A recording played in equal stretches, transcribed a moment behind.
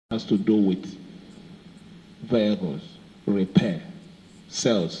has to do with vehicles, repair,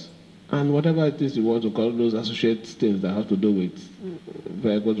 sales, and whatever it is you want to call those associated things that have to do with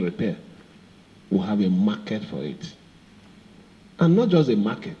vehicles repair. We have a market for it. And not just a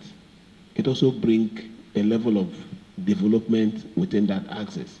market, it also brings a level of development within that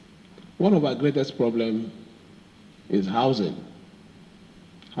axis. One of our greatest problems is housing.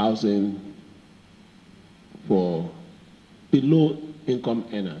 Housing for below income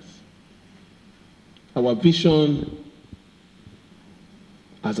earners. Our vision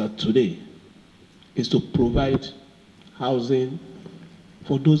as of today is to provide housing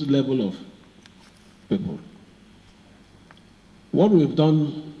for those level of people. What we've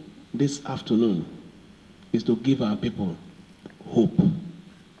done this afternoon is to give our people hope.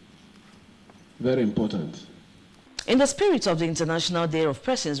 Very important. In the spirit of the International Day of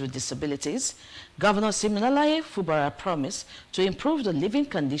Persons with Disabilities, Governor Siminalayi Fubara promised to improve the living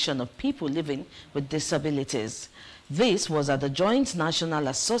condition of people living with disabilities. This was at the Joint National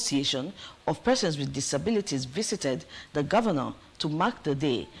Association of Persons with Disabilities visited the governor to mark the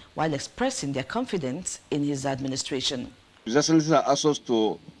day while expressing their confidence in his administration. His Excellency asks us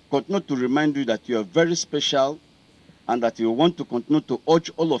to continue to remind you that you are very special and that you want to continue to urge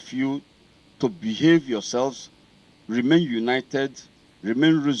all of you to behave yourselves, remain united,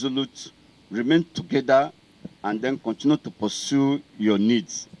 remain resolute, remain together, and then continue to pursue your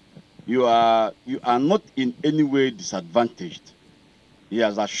needs. You are not in any way disadvantaged. He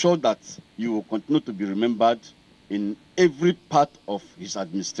has assured that you will continue to be remembered in every part of his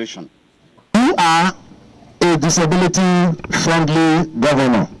administration. You are a disability-friendly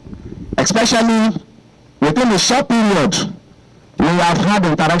governor, especially within a short period. We have had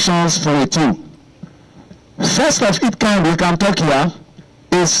interactions for it too. First of its kind we can talk here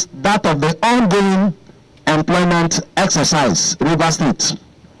is that of the ongoing employment exercise, River State.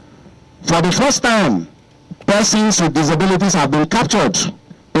 For the first time, persons with disabilities have been captured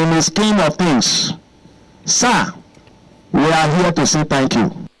in the scheme of things. Sir, we are here to say thank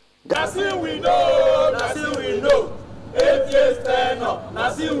you. Nothing we know, nothing we know. 8 years tenure,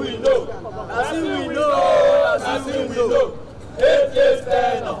 nothing we know. Nothing we know, nothing we know. 8 years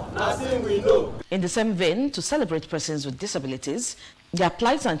tenure, nothing we know. In the same vein, to celebrate persons with disabilities, their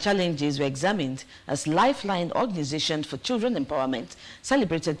plights and challenges were examined as Lifeline Organization for Children Empowerment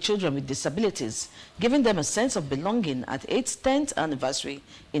celebrated children with disabilities, giving them a sense of belonging at its 10th anniversary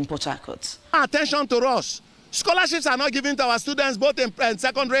in Port Harcourt. Attention to us. Scholarships are not given to our students both in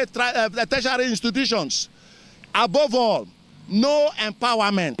secondary tertiary institutions. Above all, no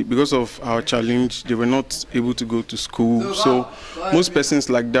empowerment. Because of our challenge, they were not able to go to school. So most persons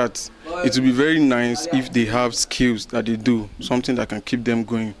like that, it would be very nice if they have skills that they do, something that can keep them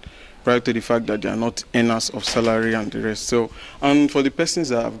going, prior to the fact that they are not earners of salary and the rest. So, and for the persons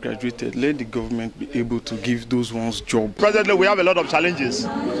that have graduated, let the government be able to give those ones jobs. Presently, we have a lot of challenges.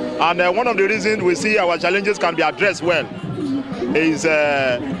 And one of the reasons we see our challenges can be addressed well is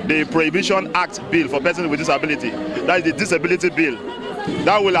the Prohibition Act bill for persons with disability. That is the disability bill.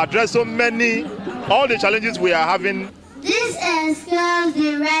 That will address all the challenges we are having. This ensures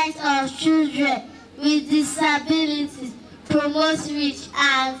the rights of children with disabilities, promotes rich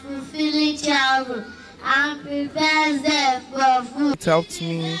and fulfilling childhood, and prepares them for food. It helped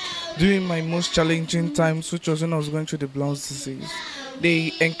me during my most challenging times, which was when I was going through the Blount's disease.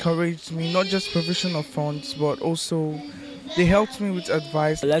 They encouraged me, not just provision of funds, but also they helped me with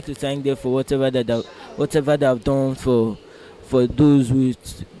advice. I'd like to thank them for whatever they have done for those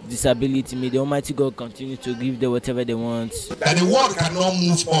with disability. May the Almighty God continue to give them whatever they want. That the world cannot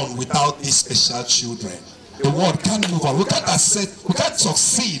move on without these special children. The world can't move on. We can't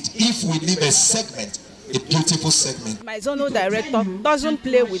succeed if we leave a segment, a beautiful segment. My zonal director doesn't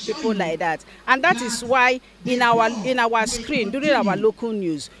play with people like that, and that is why in our screen during our local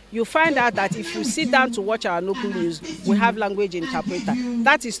news, you find out that if you sit down to watch our local news, we have language interpreter.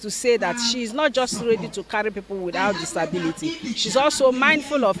 That is to say that she is not just ready to carry people without disability. She's also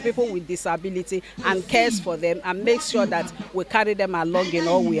mindful of people with disability and cares for them and makes sure that we carry them along in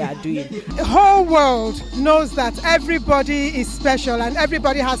all we are doing. The whole world knows that everybody is special and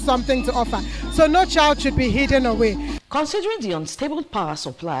everybody has something to offer. So no child should be hidden away. Considering the unstable power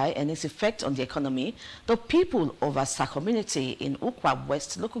supply and its effect on the economy, the people of Asa community in Ukwa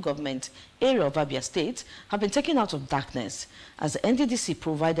West local government area of Abia State have been taken out of darkness as the NDDC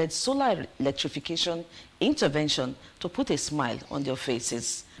provided solar electrification intervention to put a smile on their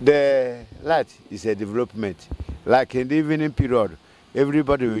faces. The light is a development. Like in the evening period,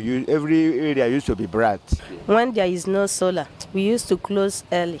 everybody will use, every area used to be bright. When there is no solar, we used to close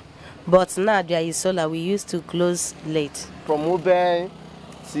early. But now there is solar, we used to close late. From Ube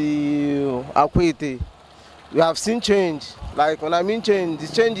till Akwete. We have seen change. Like when I mean change, the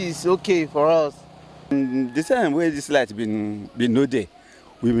change is okay for us. The time where this light been no day,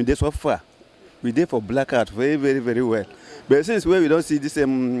 we've been there so far. We there for blackout very, very, very well. But since where we don't see this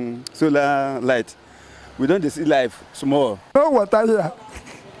solar light, we don't see life small. No water here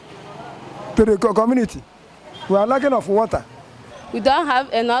to the community. We are lacking of water. We don't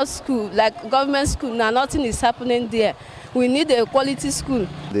have enough school, like government school. Now nothing is happening there. We need a quality school.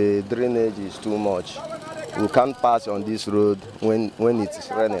 The drainage is too much. We can't pass on this road when it is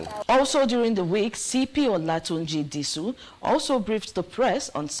raining. Also during the week, CP Olatunji Disu also briefed the press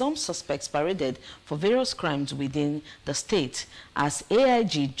on some suspects paraded for various crimes within the state as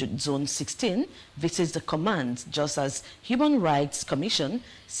AIG Zone 16 visits the command, just as Human Rights Commission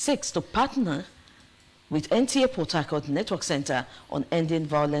seeks to partner with NTA Port Harcourt Network Center on ending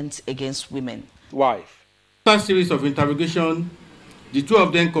violence against women. Wife. After a series of interrogation, the two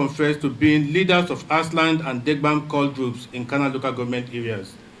of them confessed to being leaders of Asland and Degbam cult groups in Kana local government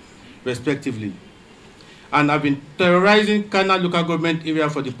areas, respectively, and have been terrorizing Kana local government area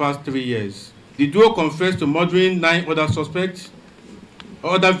for the past 3 years. The duo confessed to murdering 9 other suspects,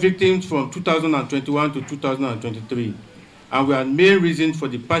 other victims from 2021 to 2023, and were main reason for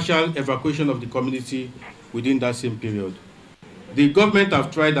the partial evacuation of the community within that same period. The government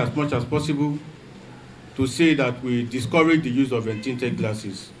have tried as much as possible to say that we discourage the use of tinted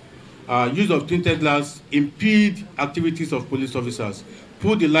glasses. Use of tinted glass impede activities of police officers,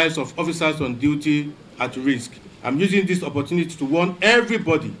 put the lives of officers on duty at risk. I'm using this opportunity to warn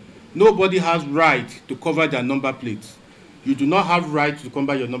everybody, nobody has right to cover their number plates. You do not have right to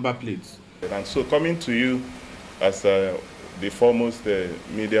cover your number plates. And so coming to you as the foremost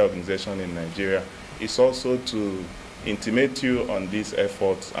media organization in Nigeria is also to intimate you on these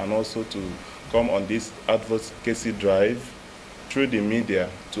efforts and also to come on this advocacy drive through the media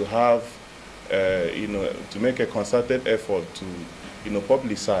to have, to make a concerted effort to,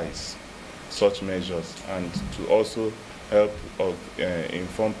 publicize such measures and to also help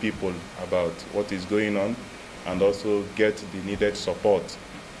inform people about what is going on and also get the needed support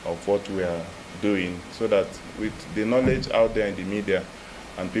of what we are doing so that with the knowledge out there in the media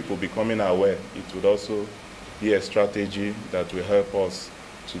and people becoming aware, it would also be a strategy that will help us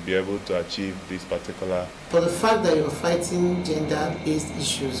to be able to achieve this particular. For the fact that you're fighting gender-based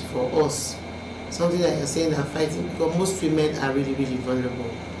issues for us, something that you're saying are fighting, because most women are really, really vulnerable.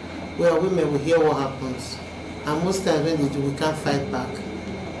 Where women will hear what happens, and most times when they do, we can't fight back.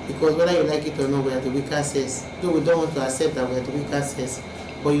 Because whether you like it or not, we are the weaker sex. Though we don't want to accept that we are the weaker sex,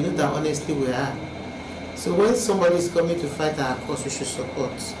 but you know that honestly we are. So when somebody is coming to fight our cause, we should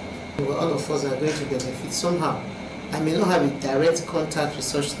support. All of us are going to benefit somehow. I may not have a direct contact with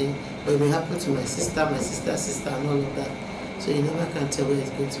such thing, but it may happen to my sister's sister, and all of that. So you never can tell where it's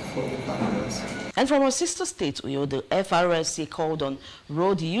going to fall apart on us. And from our sister state, Uyo, the FRSC called on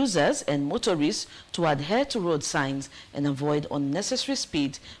road users and motorists to adhere to road signs and avoid unnecessary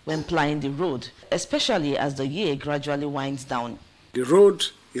speed when plying the road, especially as the year gradually winds down. The road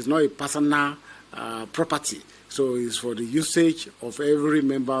is not a personal property. So it's for the usage of every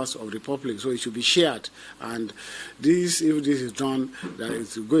members of the public. So it should be shared. And this, if this is done, that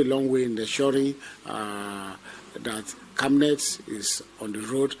it will go a long way in ensuring that calmness is on the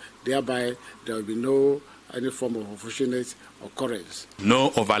road. Thereby, there will be no any form of unfortunate occurrence.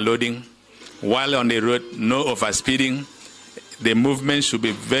 No overloading. While on the road, no overspeeding. The movement should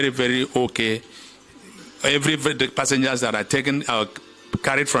be very, very okay. Every passengers that are taken or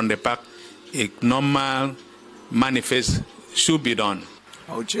carried from the park, a normal manifest should be done.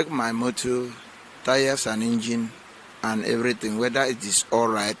 I'll check my motor, tires and engine and everything, whether it is all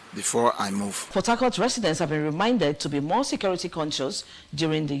right before I move. Port Harcourt residents have been reminded to be more security conscious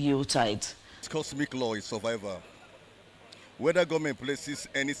during the Yuletide. Cosmic law is survival. Whether government places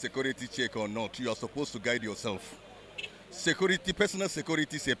any security check or not, you are supposed to guide yourself. Security, personal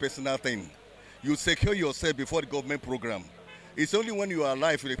security is a personal thing. You secure yourself before the government program. It's only when you are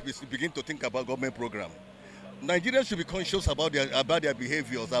alive you begin to think about government program. Nigerians should be conscious about their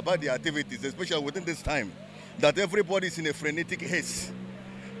behaviors, about their activities, especially within this time, that everybody is in a frenetic haste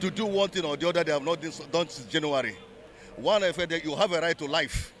to do one thing or the other they have not done since January. One, I feel that you have a right to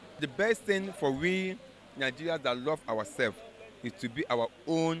life. The best thing for we Nigerians that love ourselves is to be our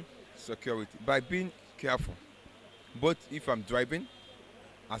own security by being careful. Both if I'm driving,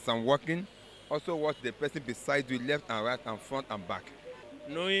 as I'm walking, also watch the person beside you, left and right and front and back.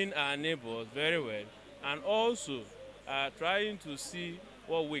 Knowing our neighbors very well, and also trying to see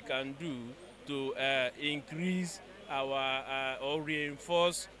what we can do to increase our or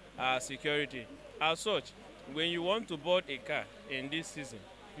reinforce our security. As such, when you want to board a car in this season,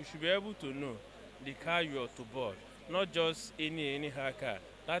 you should be able to know the car you are to board, not just any car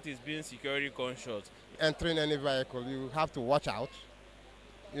that is being security conscious. Entering any vehicle, you have to watch out.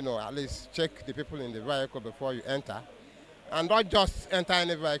 You know, at least check the people in the vehicle before you enter. And not just enter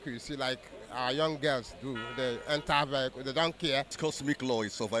any vehicle, you see, like our young girls do. They enter vehicle, they don't care. Cosmic law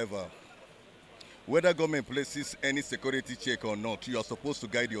is survival. Whether government places any security check or not, you are supposed to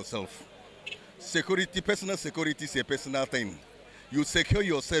guide yourself. Security, personal security is a personal thing. You secure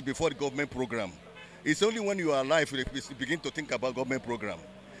yourself before the government program. It's only when you are alive you begin to think about government program.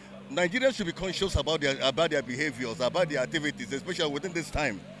 Nigerians should be conscious about their behaviors, about their activities, especially within this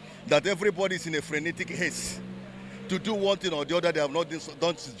time, that everybody is in a frenetic haste to do one thing or the other they have not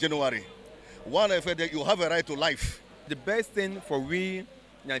done since January. One, I feel that you have a right to life. The best thing for we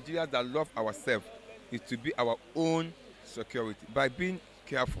Nigerians that love ourselves is to be our own security by being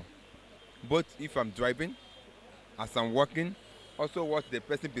careful. Both if I'm driving, as I'm walking, also watch the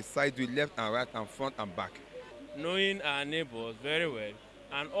person beside you, left and right and front and back. Knowing our neighbors very well,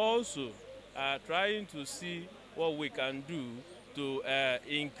 and also trying to see what we can do to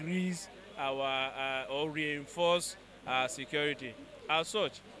increase our or reinforce our security. As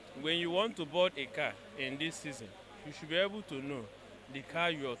such, when you want to board a car in this season, you should be able to know the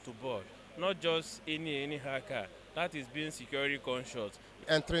car you are to board, not just any car that is being security conscious.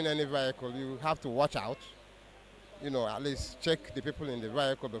 Entering any vehicle, you have to watch out. You know, at least check the people in the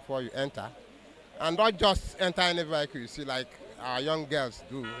vehicle before you enter. And not just enter any vehicle, you see, like our young girls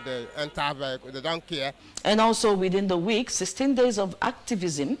do. They enter vehicle, they don't care. And also within the week, 16 days of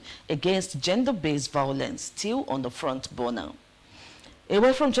activism against gender-based violence still on the front burner.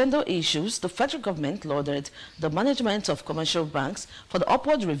 Away from gender issues, the federal government lauded the management of commercial banks for the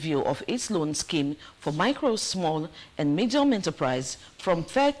upward review of its loan scheme for micro, small and medium enterprise from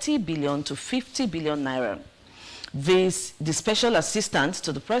 30 billion to 50 billion naira. The Special Assistant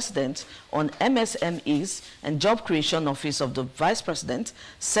to the President on MSMEs and Job Creation Office of the Vice President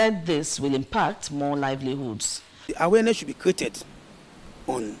said this will impact more livelihoods. The awareness should be created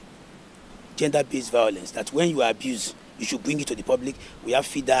on gender-based violence, that when you are abused, you should bring it to the public. We have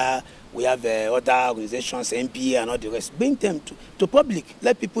FIDA, we have other organizations, MPA and all the rest. Bring them to public,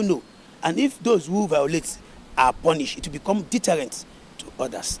 let people know. And if those who violate are punished, it will become deterrent to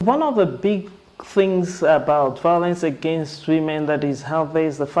others. One of the big things about violence against women that is out there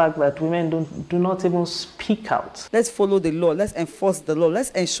is the fact that women do not even speak out. Let's follow the law. Let's enforce the law. Let's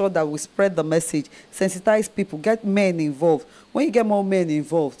ensure that we spread the message, sensitize people, get men involved. When you get more men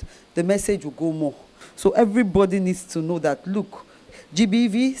involved, the message will go more. So everybody needs to know that, look,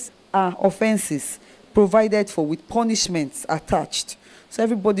 GBVs are offenses provided for with punishments attached. So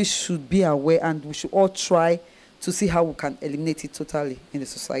everybody should be aware, and we should all try to see how we can eliminate it totally in the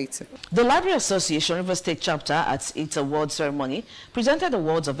society. The Library Association River State Chapter at its award ceremony presented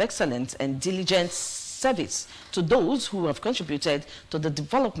awards of excellence and diligent service to those who have contributed to the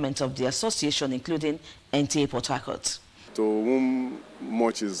development of the association, including NTA Port Harcourt. To whom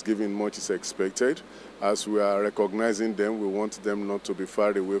much is given, much is expected. As we are recognizing them, we want them not to be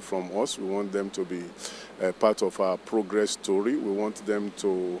far away from us. We want them to be part of our progress story. We want them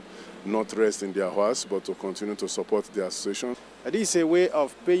to not rest in their hearts, but to continue to support the association. This is a way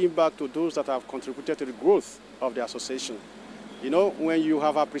of paying back to those that have contributed to the growth of the association. You know, when you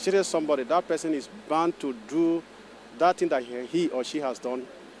have appreciated somebody, that person is bound to do that thing that he or she has done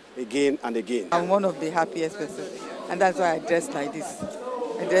again and again. I'm one of the happiest persons, and that's why I dress like this.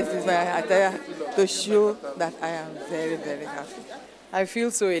 I dress this way, I attire to show that I am very, very happy. I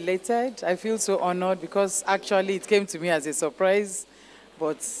feel so elated, I feel so honored, because actually it came to me as a surprise,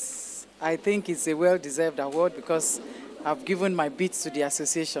 but I think it's a well-deserved award because I've given my bit to the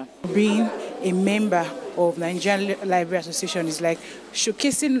association. Being a member of Nigerian Library Association is like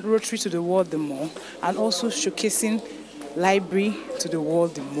showcasing Rotary to the world the more, and also showcasing library to the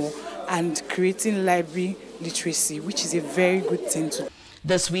world the more, and creating library literacy, which is a very good thing to do.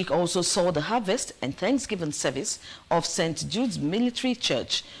 This week also saw the harvest and Thanksgiving service of St. Jude's Military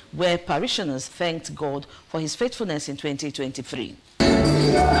Church, where parishioners thanked God for his faithfulness in 2023.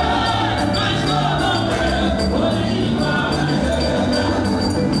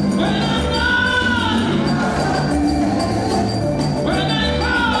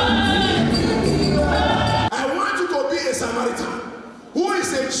 I want you to be a Samaritan. Who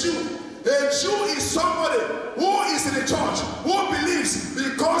is a Jew? A Jew is somebody who is in the church, who believes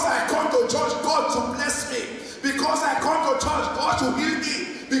because I come to church, God to bless me. Because I come to church, God to heal me.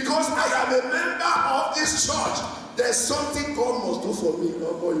 Because I am a member of this church, there's something God must do for me.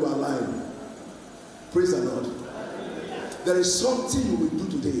 Oh boy, you are lying. Praise the Lord. There is something you will do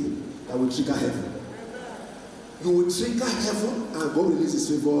today that will trigger heaven. you will trigger heaven and God release his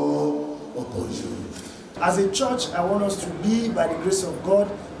favor upon you. As a church, I want us to be, by the grace of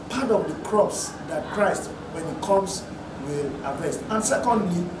God, part of the crops that Christ, when he comes, will harvest. And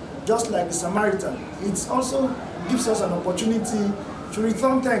secondly, just like the Samaritan, it also gives us an opportunity to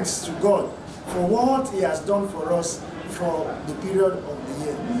return thanks to God for what he has done for us for the period of the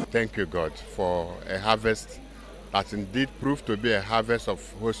year. Thank you, God, for a harvest that indeed proved to be a harvest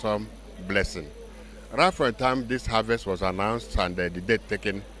of wholesome blessing. Right from the time this harvest was announced and the date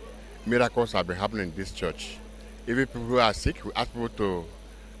taken, miracles have been happening in this church. Even people who are sick, we ask people to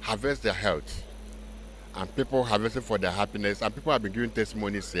harvest their health. And people harvesting for their happiness. And people have been giving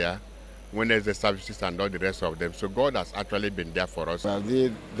testimonies here when there's the services and all the rest of them. So God has actually been there for us. We are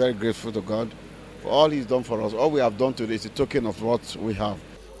really very grateful to God for all he's done for us. All we have done today is a token of what we have.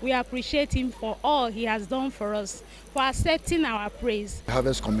 We appreciate him for all he has done for us, for accepting our praise. The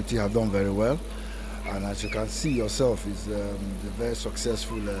Harvest Committee have done very well. And as you can see yourself, it's a very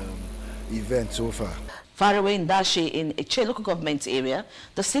successful event so far. Far away in Dashi, in Eche local government area,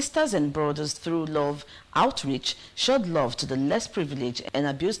 the sisters and brothers through love outreach showed love to the less privileged and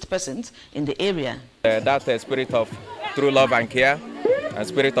abused persons in the area. That spirit of true love and care and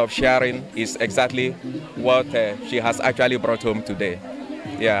spirit of sharing is exactly what she has actually brought home today.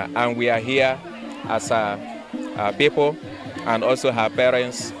 Yeah, and we are here as people and also her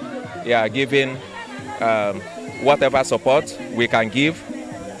parents, yeah, giving whatever support we can give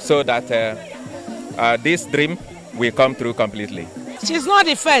so that this dream will come true completely. She's not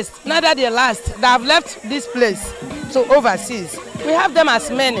the first, neither the last that have left this place to overseas. We have them as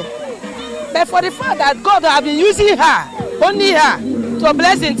many. But for the fact that God has been using her, only her, to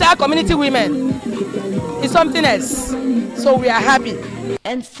bless the entire community women, is something else. So we are happy.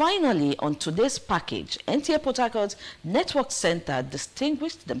 And finally, on today's package, NTA Port Harcourt Network Center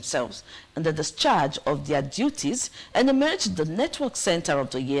distinguished themselves in the discharge of their duties and emerged the Network Center of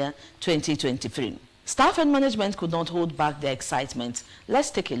the Year 2023. Staff and management could not hold back their excitement.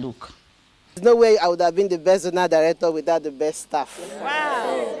 Let's take a look. There's no way I would have been the best zonal director without the best staff.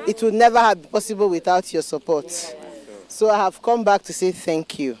 Wow. It would never have been possible without your support. So I have come back to say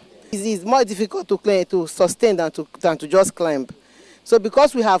thank you. It's more difficult to sustain than to just climb. So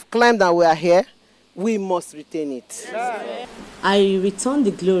because we have climbed and we are here, we must retain it. I return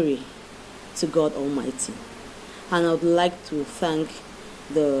the glory to God Almighty. And I would like to thank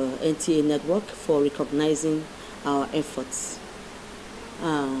the NTA network for recognizing our efforts.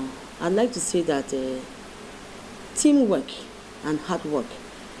 I'd like to say that teamwork and hard work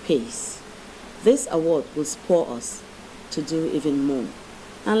pays. This award will spur us to do even more.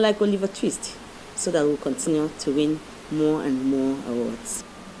 And like Oliver Twist, so that we'll continue to win more and more awards.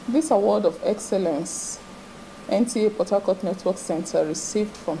 This award of excellence NTA Port Harcourt Network Center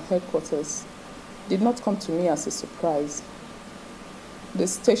received from headquarters did not come to me as a surprise. The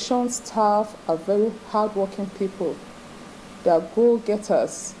station staff are very hardworking people. They are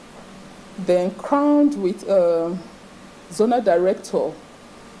go-getters. Then crowned with a zonal director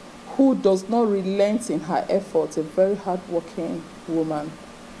who does not relent in her efforts, a very hardworking woman,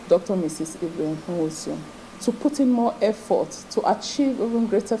 Dr. Mrs. Ibrahim Nwosu, to put in more effort to achieve even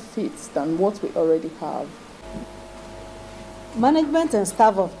greater feats than what we already have. Management and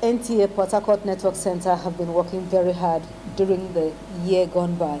staff of NTA Port Harcourt Network Center have been working very hard during the year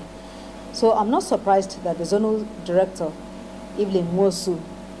gone by. So I'm not surprised that the zonal director, Evelyn Nwosu,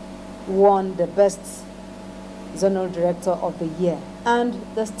 won the best zonal director of the year, and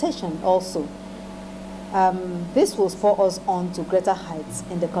the station also. This will spur us on to greater heights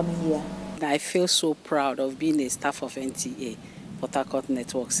in the coming year. I feel so proud of being a staff of NTA Port Harcourt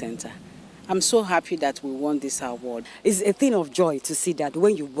Network Center. I'm so happy that we won this award. It's a thing of joy to see that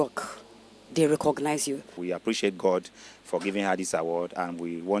when you work, they recognize you. We appreciate God for giving her this award, and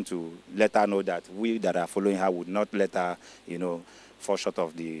we want to let her know that we that are following her would not let her, fall short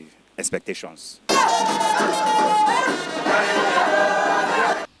of the expectations.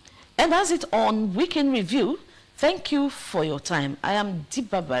 And that's it on Weekend Review. Thank you for your time. I am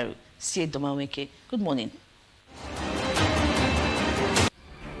Diba Baru, Sie Domaweke. Good morning.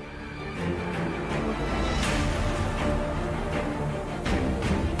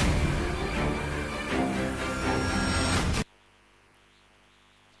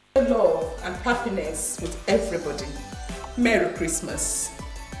 Love and happiness with everybody. Merry Christmas.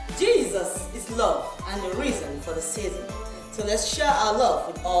 Jesus is love and the reason for the season. So let's share our love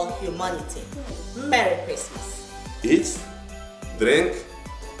with all humanity. Merry Christmas. Eat, drink,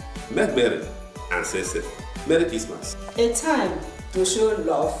 make merry, and stay safe. Merry Christmas. A time to show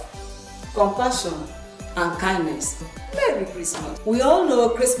love, compassion, and kindness. Merry Christmas. We all know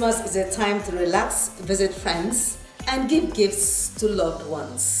Christmas is a time to relax, visit friends, and give gifts to loved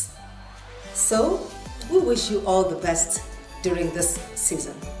ones. So, we wish you all the best during this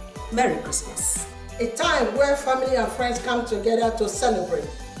season. Merry Christmas. A time where family and friends come together to celebrate.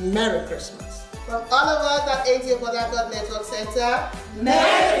 Merry Christmas. From all of us at NTA Port Network Center,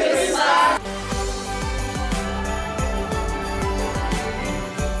 Merry Christmas!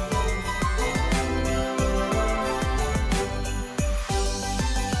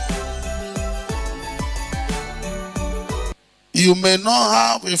 You may not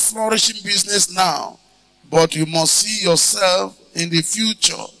have a flourishing business now, but you must see yourself in the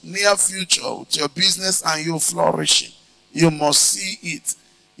future, near future, with your business and you flourishing. You must see it.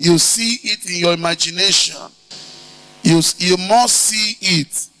 You see it in your imagination. You must see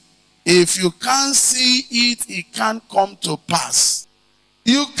it. If you can't see it, it can't come to pass.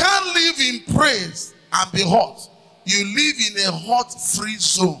 You can't live in praise and be hot. You live in a hot-free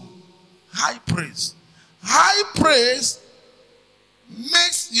zone. High praise. High praise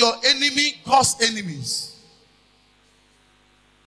makes your enemy God's enemies.